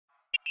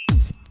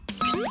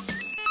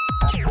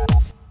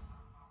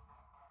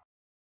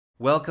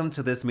Welcome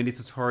to this mini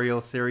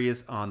tutorial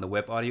series on the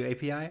Web Audio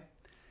API.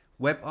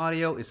 Web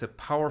Audio is a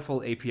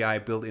powerful API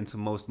built into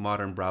most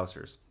modern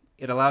browsers.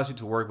 It allows you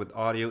to work with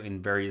audio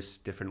in various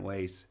different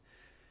ways.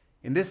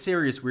 In this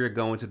series, we are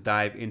going to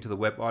dive into the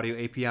Web Audio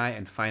API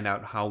and find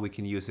out how we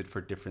can use it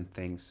for different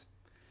things.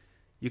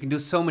 You can do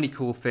so many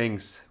cool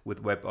things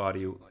with Web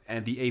Audio,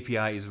 and the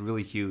API is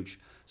really huge,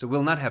 so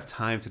we'll not have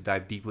time to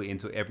dive deeply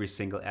into every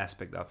single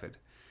aspect of it.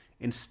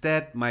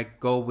 Instead, my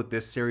goal with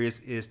this series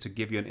is to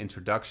give you an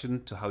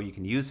introduction to how you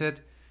can use it,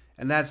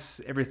 and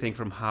that's everything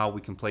from how we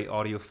can play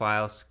audio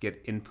files,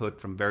 get input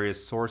from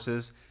various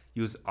sources,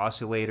 use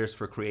oscillators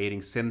for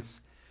creating synths,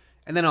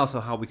 and then also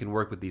how we can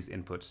work with these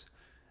inputs.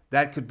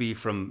 That could be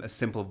from a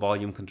simple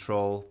volume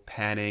control,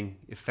 panning,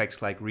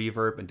 effects like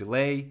reverb and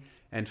delay,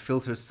 and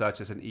filters such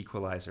as an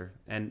equalizer,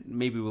 and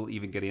maybe we'll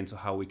even get into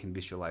how we can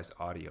visualize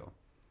audio.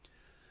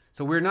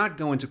 So we're not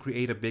going to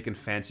create a big and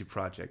fancy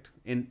project.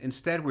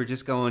 Instead, we're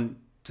just going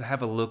to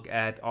have a look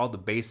at all the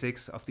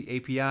basics of the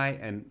API,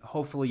 and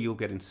hopefully you'll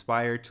get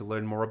inspired to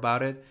learn more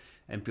about it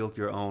and build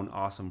your own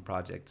awesome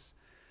projects.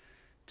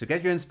 To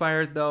get you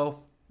inspired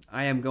though,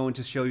 I am going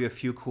to show you a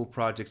few cool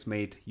projects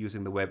made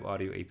using the Web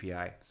Audio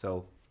API.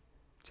 So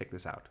check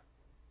this out.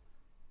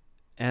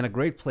 And a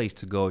great place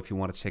to go if you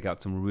want to check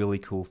out some really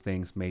cool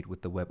things made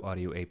with the Web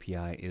Audio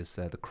API is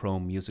the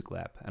Chrome Music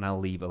Lab, and I'll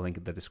leave a link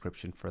in the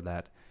description for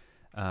that.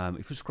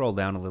 If we scroll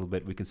down a little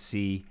bit, we can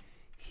see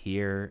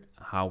here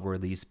how were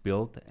these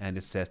built, and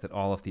it says that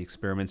all of the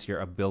experiments here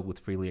are built with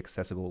freely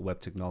accessible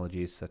web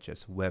technologies such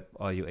as Web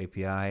Audio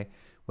API,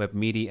 Web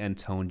MIDI, and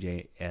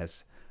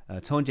Tone.js.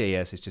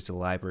 Tone.js is just a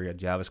library, a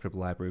JavaScript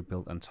library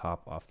built on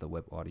top of the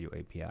Web Audio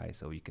API,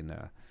 so you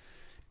can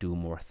do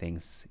more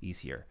things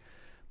easier.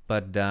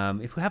 But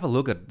if we have a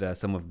look at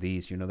some of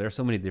these, there are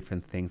so many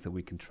different things that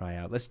we can try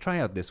out. Let's try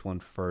out this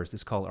one first.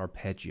 It's called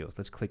Arpeggios.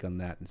 Let's click on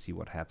that and see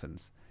what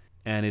happens.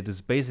 And it is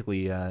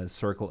basically a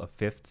circle of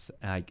fifths.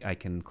 I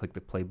can click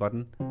the play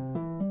button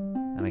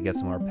and I get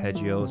some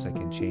arpeggios. I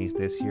can change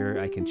this here.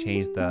 I can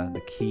change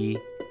the key,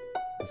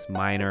 this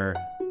minor,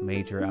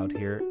 major out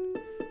here.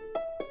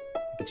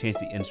 I can change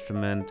the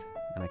instrument,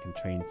 and I can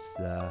change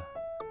the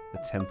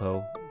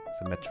tempo.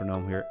 It's a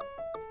metronome here.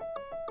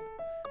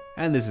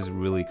 And this is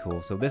really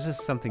cool. So this is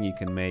something you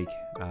can make.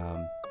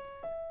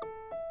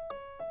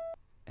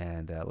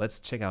 And let's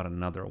check out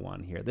another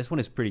one here. This one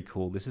is pretty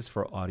cool. This is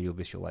for audio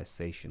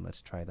visualization.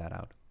 Let's try that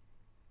out.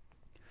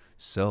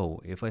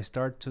 So if I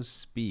start to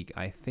speak,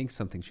 I think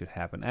something should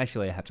happen.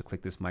 Actually, I have to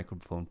click this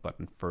microphone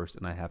button first,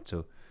 and I have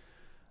to,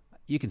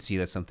 you can see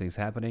that something's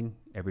happening.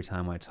 Every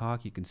time I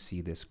talk, you can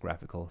see this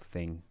graphical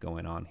thing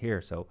going on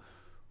here. So,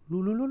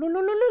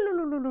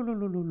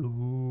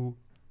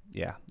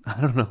 yeah,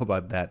 I don't know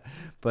about that,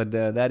 but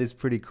that is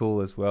pretty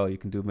cool as well. You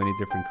can do many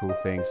different cool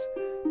things.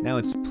 Now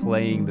it's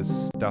playing the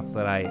stuff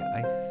that I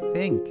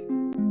think,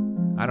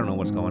 I don't know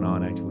what's going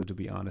on actually, to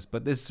be honest,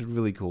 but this is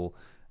really cool.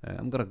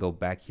 I'm gonna go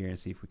back here and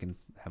see if we can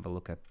have a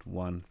look at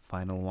one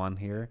final one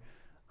here.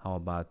 How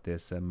about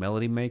this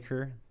melody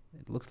maker?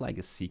 It looks like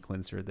a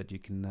sequencer that you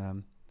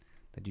can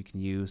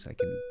use. I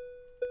can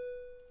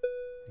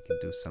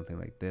do something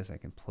like this. I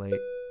can play.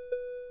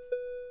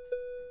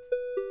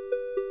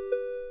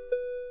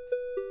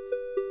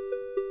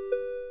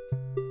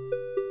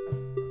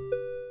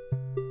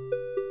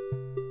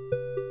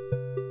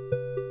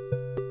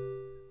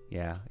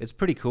 Yeah, it's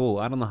pretty cool.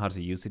 I don't know how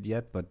to use it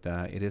yet, but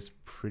it is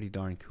pretty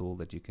darn cool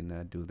that you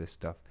can do this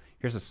stuff.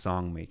 Here's a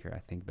song maker. I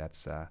think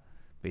that's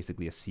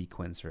basically a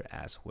sequencer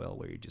as well,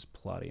 where you just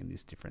plot in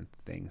these different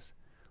things.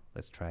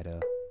 Let's try to...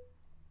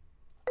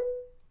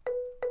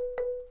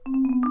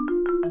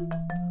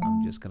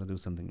 I'm just gonna do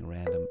something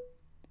random.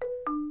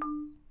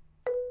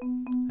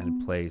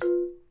 And it plays.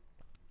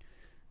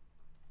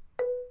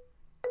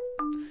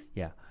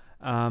 Yeah.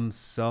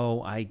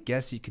 So I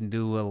guess you can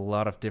do a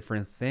lot of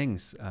different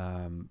things.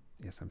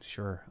 Yes, I'm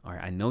sure. Or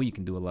I know you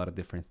can do a lot of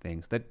different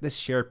things. This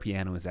shared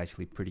piano is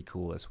actually pretty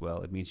cool as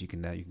well. It means you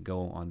can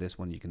go on this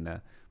one. You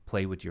can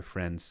play with your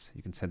friends.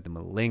 You can send them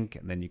a link,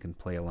 and then you can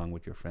play along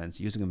with your friends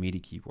using a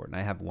MIDI keyboard. And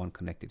I have one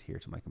connected here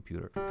to my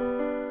computer.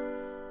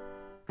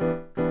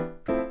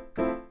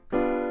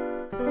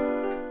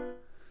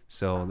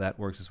 So that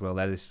works as well.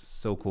 That is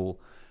so cool.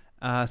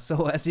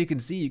 So as you can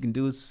see, you can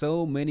do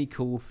so many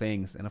cool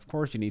things, and of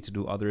course you need to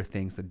do other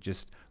things than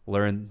just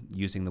learn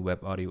using the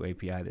Web Audio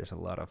API. There's a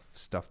lot of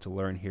stuff to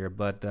learn here,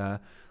 but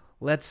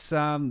let's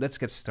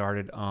get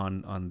started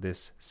on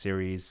this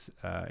series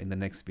in the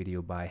next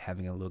video by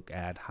having a look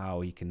at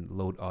how you can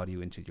load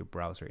audio into your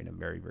browser in a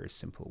very, very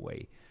simple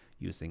way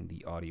using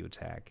the audio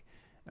tag,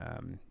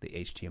 the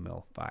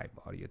HTML5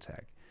 audio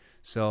tag.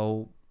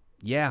 So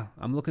yeah,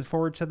 I'm looking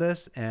forward to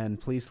this, and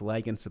please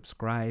like and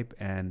subscribe,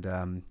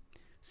 and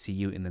see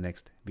you in the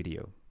next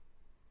video.